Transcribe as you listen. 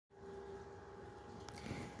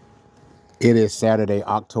It is Saturday,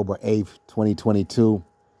 October 8th, 2022.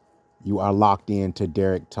 You are locked in to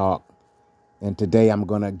Derrick Talk. And today I'm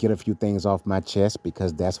going to get a few things off my chest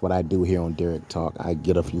because that's what I do here on Derrick Talk. I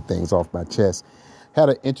get a few things off my chest. Had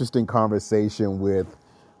an interesting conversation with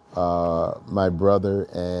my brother,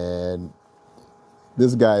 and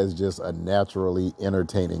this guy is just a naturally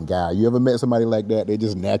entertaining guy. You ever met somebody like that? They're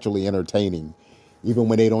just naturally entertaining. Even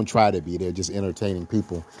when they don't try to be, they're just entertaining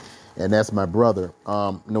people. And that's my brother.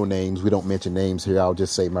 No names. We don't mention names here. I'll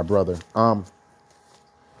just say my brother.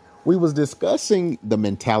 We was discussing the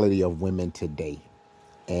mentality of women today,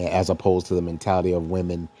 as opposed to the mentality of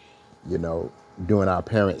women, during our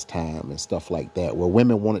parents' time and stuff like that, where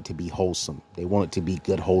women wanted to be wholesome. They wanted to be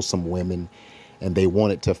good, wholesome women, and they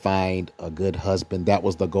wanted to find a good husband. That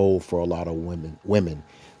was the goal for a lot of women,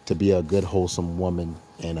 to be a good, wholesome woman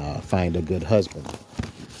and find a good husband.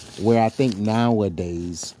 Where I think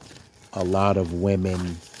nowadays, a lot of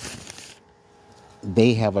women,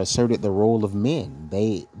 they have asserted the role of men.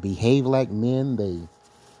 They behave like men.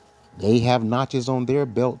 They have notches on their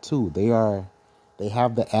belt too. They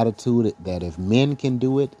have the attitude that if men can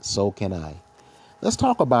do it, so can I. Let's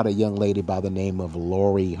talk about a young lady by the name of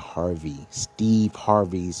Lori Harvey, Steve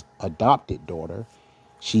Harvey's adopted daughter.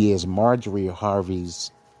 She is Marjorie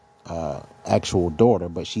Harvey's actual daughter,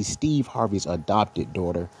 but she's Steve Harvey's adopted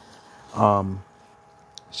daughter.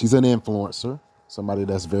 She's an influencer, somebody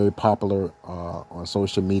that's very popular on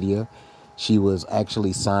social media. She was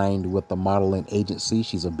actually signed with the modeling agency.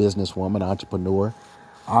 She's a businesswoman, entrepreneur.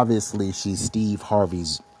 Obviously, she's Steve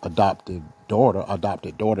Harvey's adopted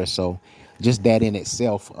daughter. So just that in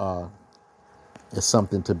itself is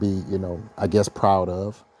something to be, I guess, proud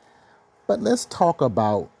of. But let's talk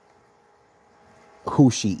about who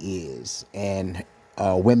she is and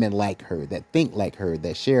women like her, that think like her,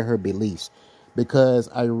 that share her beliefs. Because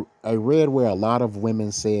I read where a lot of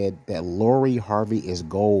women said that Lori Harvey is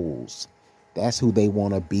goals. That's who they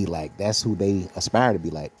want to be like. That's who they aspire to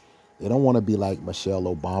be like. They don't want to be like Michelle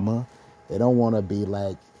Obama. They don't want to be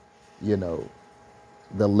like, the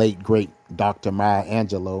late, great Dr. Maya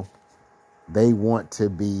Angelou. They want to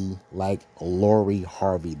be like Lori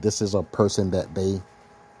Harvey. This is a person that they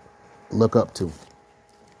look up to.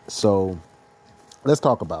 So let's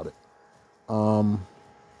talk about it.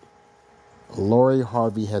 Lori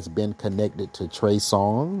Harvey has been connected to Trey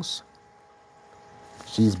Songz.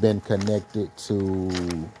 She's been connected to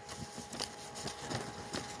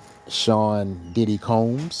Sean Diddy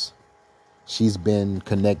Combs. She's been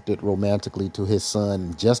connected romantically to his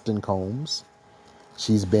son, Justin Combs.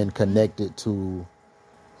 She's been connected to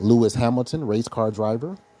Lewis Hamilton, race car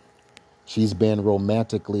driver. She's been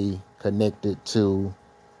romantically connected to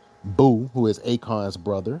Boo, who is Akon's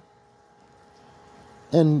brother.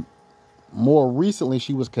 And more recently,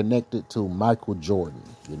 she was connected to Michael Jordan.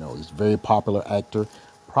 He's a very popular actor,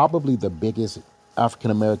 probably the biggest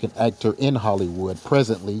African-American actor in Hollywood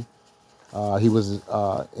presently. He was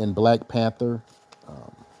in Black Panther.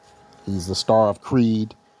 He's the star of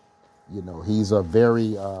Creed. He's a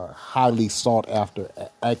very highly sought after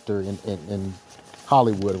actor in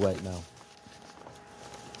Hollywood right now.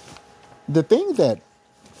 The thing that,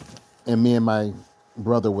 and me and my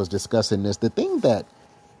brother was discussing this, the thing that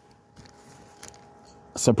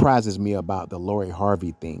surprises me about the Lori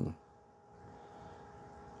Harvey thing,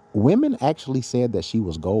 women actually said that she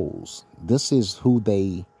was goals. This is who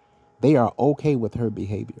they are okay with her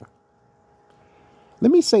behavior.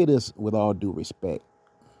 Let me say this with all due respect.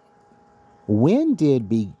 When did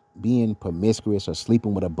being promiscuous or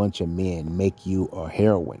sleeping with a bunch of men make you a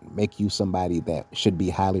heroine, make you somebody that should be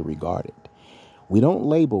highly regarded? We don't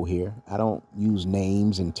label here. I don't use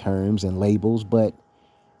names and terms and labels, but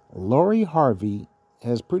Lori Harvey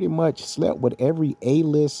has pretty much slept with every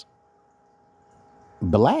A-list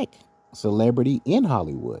black celebrity in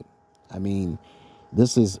Hollywood. I mean,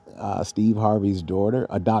 this is Steve Harvey's daughter,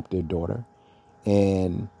 adopted daughter.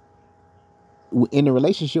 And in the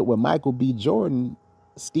relationship with Michael B. Jordan,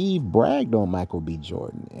 Steve bragged on Michael B.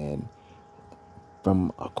 Jordan. And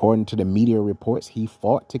according to the media reports, he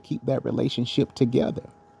fought to keep that relationship together.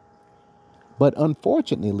 But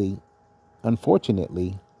unfortunately,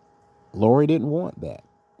 Lori didn't want that.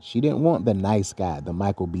 She didn't want the nice guy, the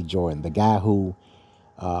Michael B. Jordan, the guy who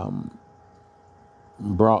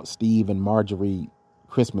brought Steve and Marjorie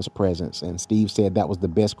Christmas presents. And Steve said that was the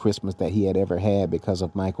best Christmas that he had ever had because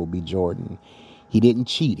of Michael B. Jordan. He didn't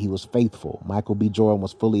cheat. He was faithful. Michael B. Jordan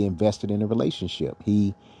was fully invested in the relationship.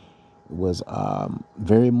 He was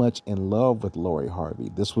very much in love with Lori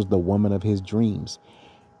Harvey. This was the woman of his dreams.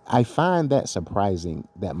 I find that surprising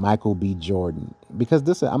that Michael B. Jordan, because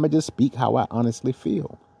I'm going to just speak how I honestly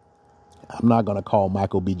feel. I'm not going to call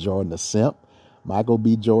Michael B. Jordan a simp. Michael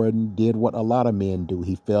B. Jordan did what a lot of men do.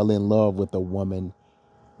 He fell in love with a woman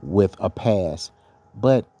with a past.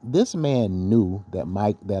 But this man knew that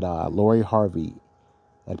Lori Harvey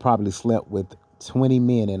had probably slept with 20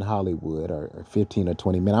 men in Hollywood, or 15 or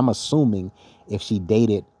 20 men. I'm assuming if she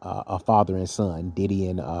dated a father and son, Diddy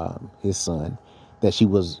and his son,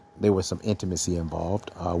 that there was some intimacy involved.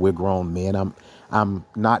 We're grown men. I'm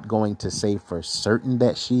not going to say for certain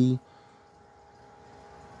that she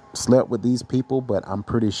slept with these people, but I'm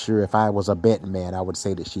pretty sure if I was a betting man, I would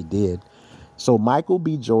say that she did. So Michael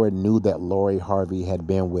B. Jordan knew that Lori Harvey had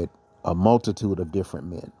been with a multitude of different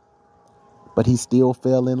men, but he still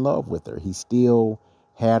fell in love with her. He still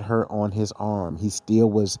had her on his arm. He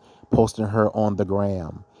still was posting her on the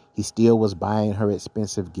gram. He still was buying her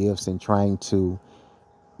expensive gifts and trying to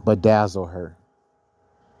bedazzle her.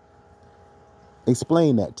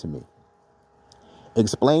 Explain that to me.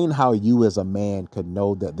 Explain how you as a man could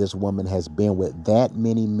know that this woman has been with that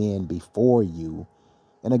many men before you.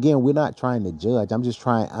 And again, we're not trying to judge.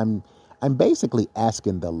 I'm basically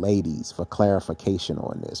asking the ladies for clarification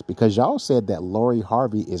on this, because y'all said that Lori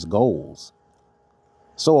Harvey is goals.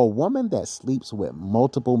 So a woman that sleeps with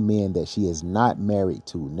multiple men that she is not married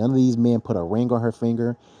to, none of these men put a ring on her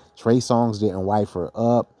finger. Trey Songz didn't wife her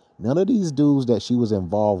up. None of these dudes that she was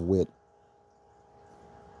involved with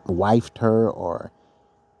wifed her or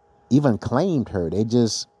even claimed her. They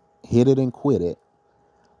just hit it and quit it.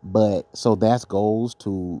 But so that's goals,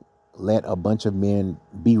 to let a bunch of men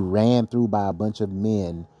be ran through by a bunch of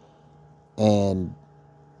men and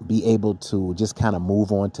be able to just kind of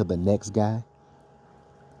move on to the next guy.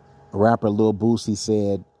 Rapper Lil Boosie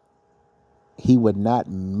said he would not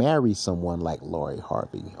marry someone like Lori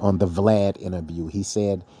Harvey on the Vlad interview. He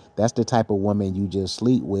said that's the type of woman you just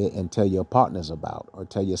sleep with and tell your partners about or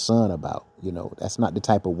tell your son about. You know, that's not the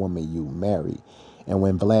type of woman you marry. And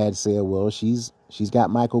when Vlad said, well, she's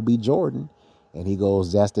got Michael B. Jordan, and he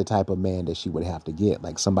goes, that's the type of man that she would have to get,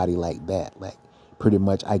 like somebody like that. Like pretty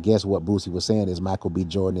much, I guess what Boosie was saying is Michael B.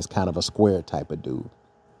 Jordan is kind of a square type of dude.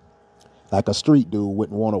 Like a street dude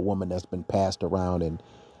wouldn't want a woman that's been passed around and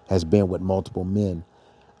has been with multiple men.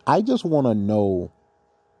 I just want to know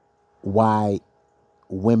why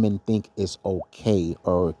women think it's okay,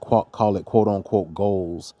 or call it quote unquote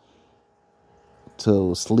goals,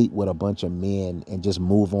 to sleep with a bunch of men and just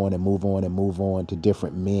move on and move on and move on to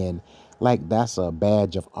different men. Like that's a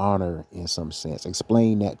badge of honor in some sense.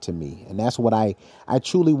 Explain that to me. And that's what I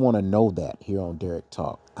truly want to know that here on Derrick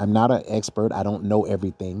Talk. I'm not an expert. I don't know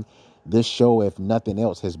everything. This show, if nothing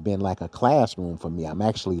else, has been like a classroom for me. I'm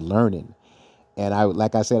actually learning. And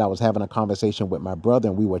like I said, I was having a conversation with my brother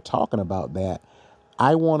and we were talking about that.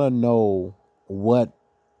 I want to know what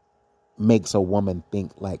makes a woman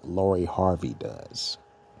think like Lori Harvey does.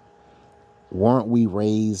 Weren't we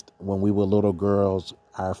raised when we were little girls?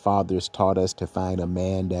 Our fathers taught us to find a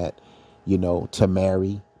man that, to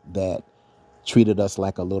marry, that treated us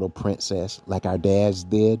like a little princess, like our dads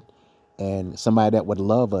did. And somebody that would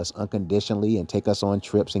love us unconditionally and take us on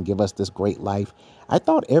trips and give us this great life. I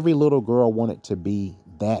thought every little girl wanted to be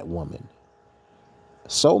that woman.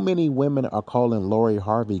 So many women are calling Lori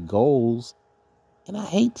Harvey goals. And I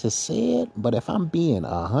hate to say it, but if I'm being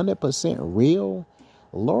 100% real,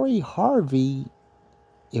 Lori Harvey,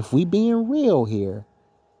 if we being real here,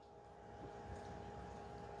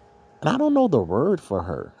 and I don't know the word for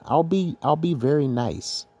her, I'll be very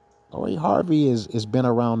nice. Lori Harvey has been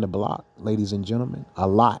around the block, ladies and gentlemen, a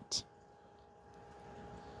lot.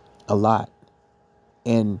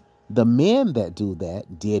 And the men that do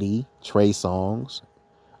that, Diddy, Trey Songz,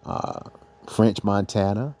 French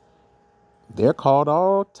Montana, they're called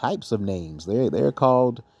all types of names. They're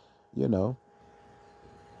called, he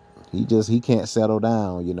can't settle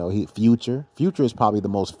down. Future is probably the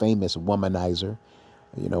most famous womanizer.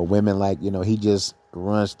 Women like, he just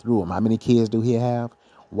runs through them. How many kids do he have?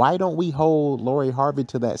 Why don't we hold Lori Harvey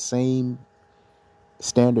to that same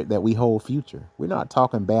standard that we hold Future? We're not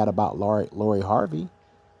talking bad about Lori Harvey.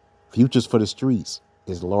 Future's for the streets.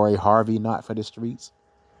 Is Lori Harvey not for the streets?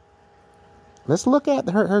 Let's look at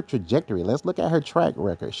her trajectory. Let's look at her track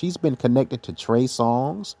record. She's been connected to Trey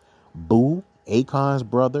Songz, Boo, Akon's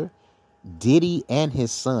brother, Diddy, and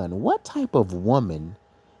his son. What type of woman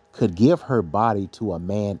could give her body to a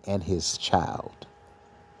man and his child?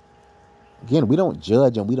 Again, we don't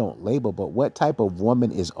judge and we don't label, but what type of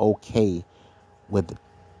woman is okay with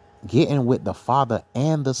getting with the father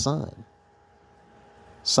and the son?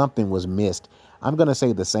 Something was missed. I'm going to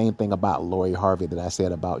say the same thing about Lori Harvey that I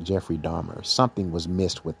said about Jeffrey Dahmer. Something was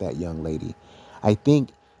missed with that young lady. I think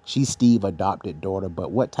She's Steve's adopted daughter,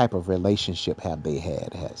 but what type of relationship have they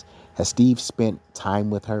had? Has Steve spent time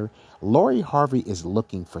with her? Lori Harvey is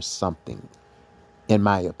looking for something, in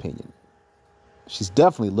my opinion. She's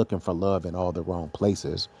definitely looking for love in all the wrong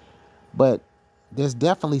places, but there's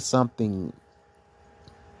definitely something.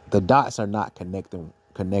 The dots are not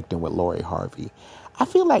connecting with Lori Harvey. I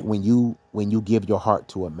feel like when you give your heart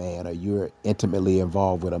to a man or you're intimately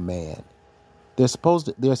involved with a man, there's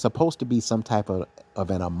supposed to be some type of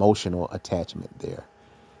an emotional attachment there.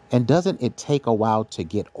 And doesn't it take a while to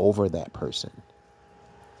get over that person?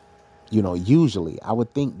 Usually I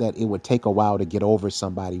would think that it would take a while to get over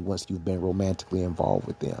somebody once you've been romantically involved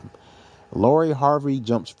with them. Lori Harvey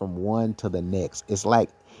jumps from one to the next. It's like,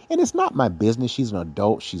 and it's not my business. She's an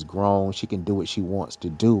adult. She's grown. She can do what she wants to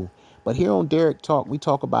do. But here on Derrick Talk, we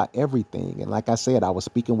talk about everything. And like I said, I was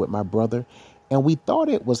speaking with my brother, and we thought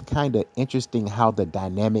it was kind of interesting how the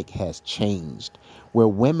dynamic has changed, where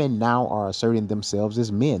women now are asserting themselves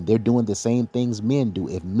as men. They're doing the same things men do.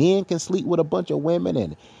 If men can sleep with a bunch of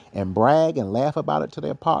women and brag and laugh about it to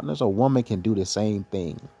their partners, a woman can do the same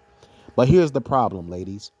thing. But here's the problem,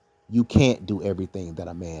 ladies. You can't do everything that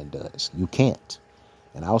a man does. You can't.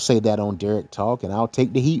 And I'll say that on Derrick Talk, and I'll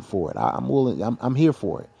take the heat for it. I'm willing. I'm here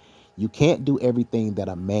for it. You can't do everything that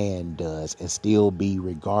a man does and still be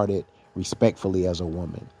regarded respectfully as a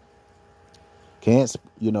woman. Can't,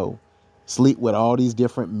 sleep with all these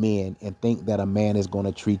different men and think that a man is going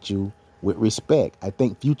to treat you with respect. I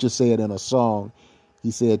think Future said in a song,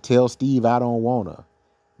 he said, "Tell Steve I don't want her."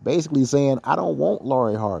 Basically saying, I don't want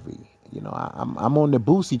Lori Harvey. I'm on the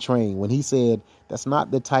Boosie train when he said that's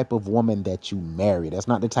not the type of woman that you marry. That's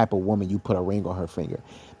not the type of woman you put a ring on her finger.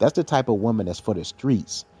 That's the type of woman that's for the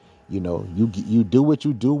streets. You do what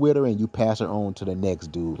you do with her and you pass her on to the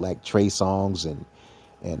next dude, like Trey Songz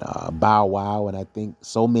and Bow Wow, and I think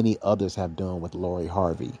so many others have done with Lori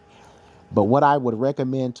Harvey. But what I would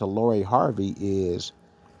recommend to Lori Harvey is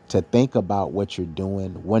to think about what you're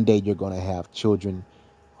doing. One day you're going to have children,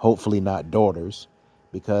 hopefully not daughters,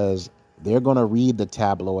 because they're going to read the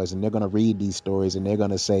tabloids and they're going to read these stories and they're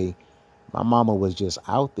going to say, my mama was just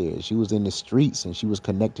out there. She was in the streets and she was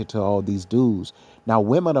connected to all these dudes. Now,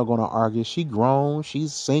 women are going to argue, she grown,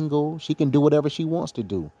 she's single, she can do whatever she wants to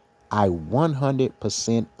do. I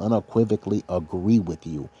 100% unequivocally agree with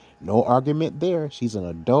you. No argument there. She's an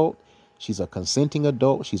adult. She's a consenting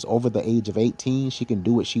adult. She's over the age of 18. She can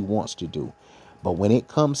do what she wants to do. But when it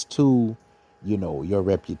comes to, your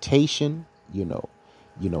reputation, who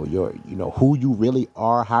you really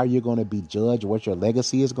are, how you're going to be judged, what your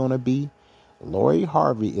legacy is going to be, Lori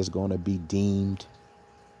Harvey is going to be deemed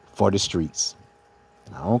for the streets.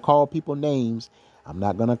 And I don't call people names. I'm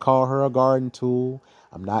not going to call her a garden tool.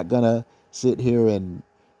 I'm not going to sit here and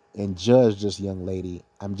judge this young lady.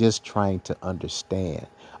 I'm just trying to understand.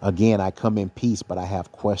 Again, I come in peace, but I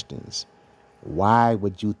have questions. Why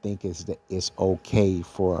would you think it's okay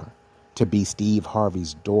to be Steve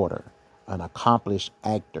Harvey's daughter, an accomplished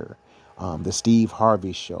actor, the Steve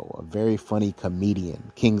Harvey Show, a very funny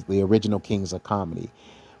comedian, the original Kings of Comedy,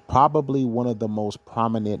 probably one of the most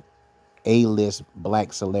prominent A-list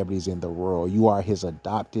black celebrities in the world. You are his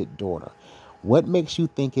adopted daughter. What makes you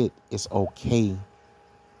think it is okay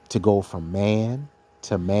to go from man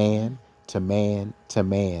to man to man to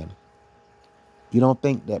man? You don't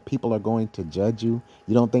think that people are going to judge you?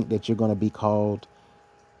 You don't think that you're going to be called,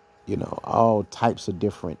 all types of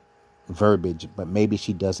different verbiage, but maybe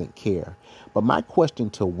she doesn't care. But my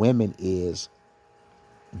question to women is,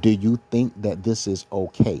 do you think that this is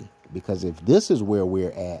okay? Because if this is where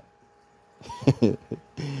we're at,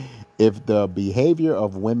 if the behavior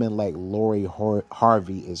of women like Lori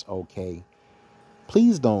Harvey is okay,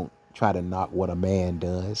 please don't try to knock what a man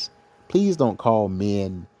does. Please don't call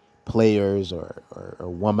men players or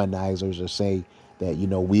womanizers or say that,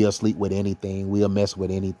 we'll sleep with anything, we'll mess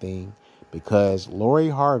with anything, because Lori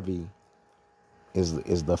Harvey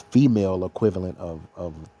is the female equivalent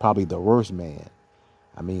of probably the worst man.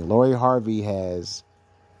 I mean, Lori Harvey has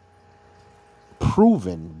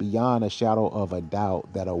proven beyond a shadow of a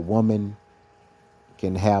doubt that a woman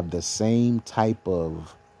can have the same type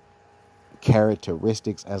of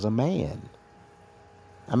characteristics as a man.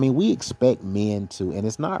 I mean, we expect men to, and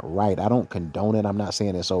it's not right. I don't condone it. I'm not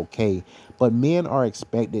saying it's okay, but men are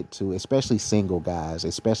expected to, especially single guys,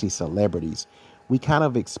 especially celebrities. We kind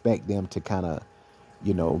of expect them to kind of,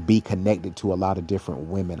 be connected to a lot of different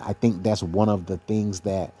women. I think that's one of the things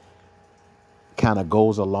that kind of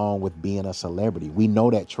goes along with being a celebrity. We know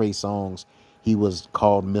that Trey Songz, he was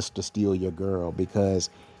called Mr. Steal Your Girl because,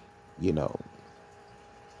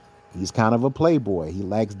 he's kind of a playboy. He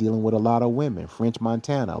likes dealing with a lot of women. French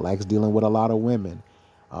Montana likes dealing with a lot of women.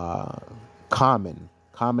 Common.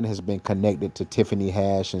 Common has been connected to Tiffany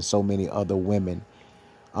Hash and so many other women.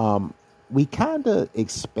 We kind of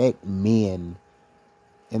expect men,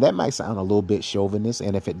 and that might sound a little bit chauvinist,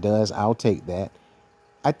 and if it does, I'll take that.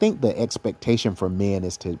 I think the expectation for men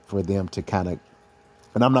is for them to kind of,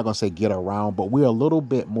 and I'm not going to say get around, but we're a little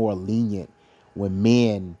bit more lenient when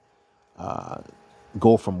men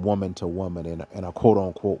go from woman to woman and are quote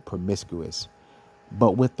unquote promiscuous.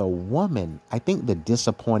 But with a woman, I think the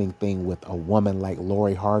disappointing thing with a woman like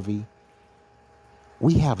Lori Harvey,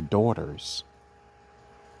 we have daughters.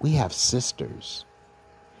 We have sisters.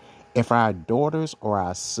 If our daughters or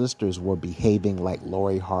our sisters were behaving like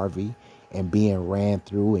Lori Harvey and being ran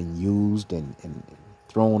through and used and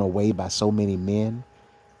thrown away by so many men,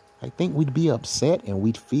 I think we'd be upset and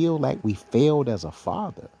we'd feel like we failed as a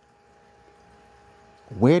father.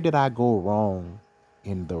 Where did I go wrong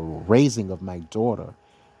in the raising of my daughter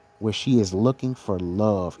where she is looking for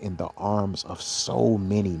love in the arms of so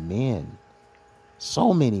many men?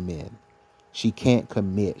 So many men. She can't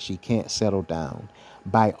commit. She can't settle down.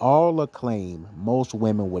 By all acclaim, most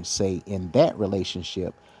women would say in that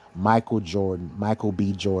relationship, Michael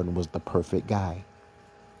B. Jordan was the perfect guy.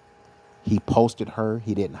 He posted her.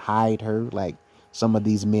 He didn't hide her like some of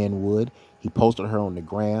these men would. He posted her on the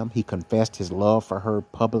gram. He confessed his love for her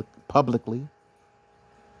publicly.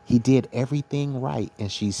 He did everything right,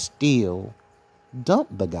 and she still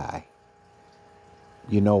dumped the guy.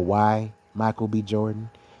 You know why, Michael B. Jordan?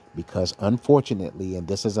 Because unfortunately, and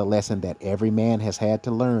this is a lesson that every man has had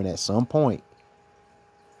to learn at some point,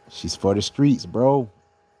 she's for the streets, bro.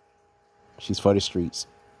 She's for the streets.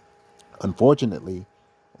 Unfortunately,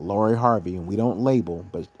 Lori Harvey, and we don't label,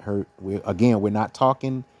 but we're not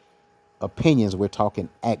talking opinions, we're talking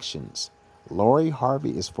actions. Lori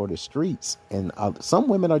Harvey is for the streets, and some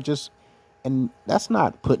women are just, and that's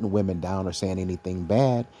not putting women down or saying anything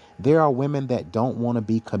bad. There are women that don't want to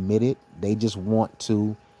be committed. They just want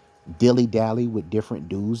to dilly-dally with different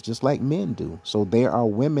dudes just like men do. So there are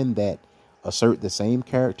women that assert the same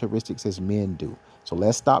characteristics as men do. So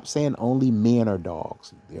let's stop saying only men are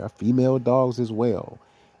dogs. There are female dogs as well.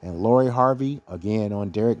 And Lori Harvey, again, on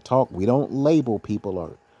Derrick Talk, we don't label people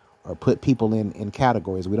or put people in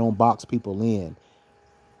categories. We don't box people in.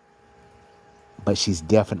 But she's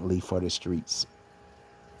definitely for the streets.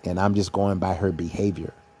 And I'm just going by her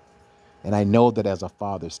behavior. And I know that as a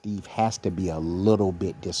father, Steve has to be a little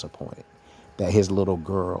bit disappointed that his little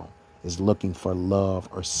girl is looking for love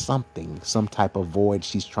or something, some type of void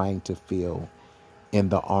she's trying to fill in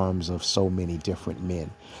the arms of so many different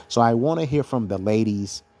men. So I want to hear from the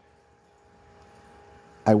ladies.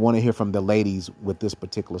 I want to hear from the ladies with this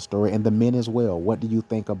particular story, and the men as well. What do you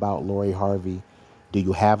think about Lori Harvey? Do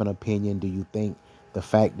you have an opinion? Do you think the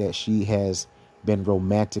fact that she has been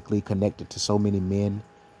romantically connected to so many men,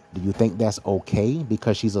 do you think that's okay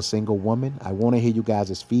because she's a single woman? I want to hear you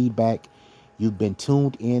guys' feedback. You've been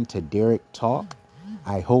tuned in to Derrick Talk.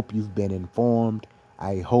 I hope you've been informed.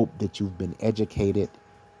 I hope that you've been educated,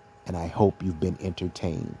 and I hope you've been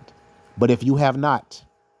entertained. But if you have not,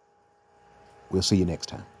 we'll see you next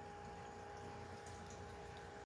time.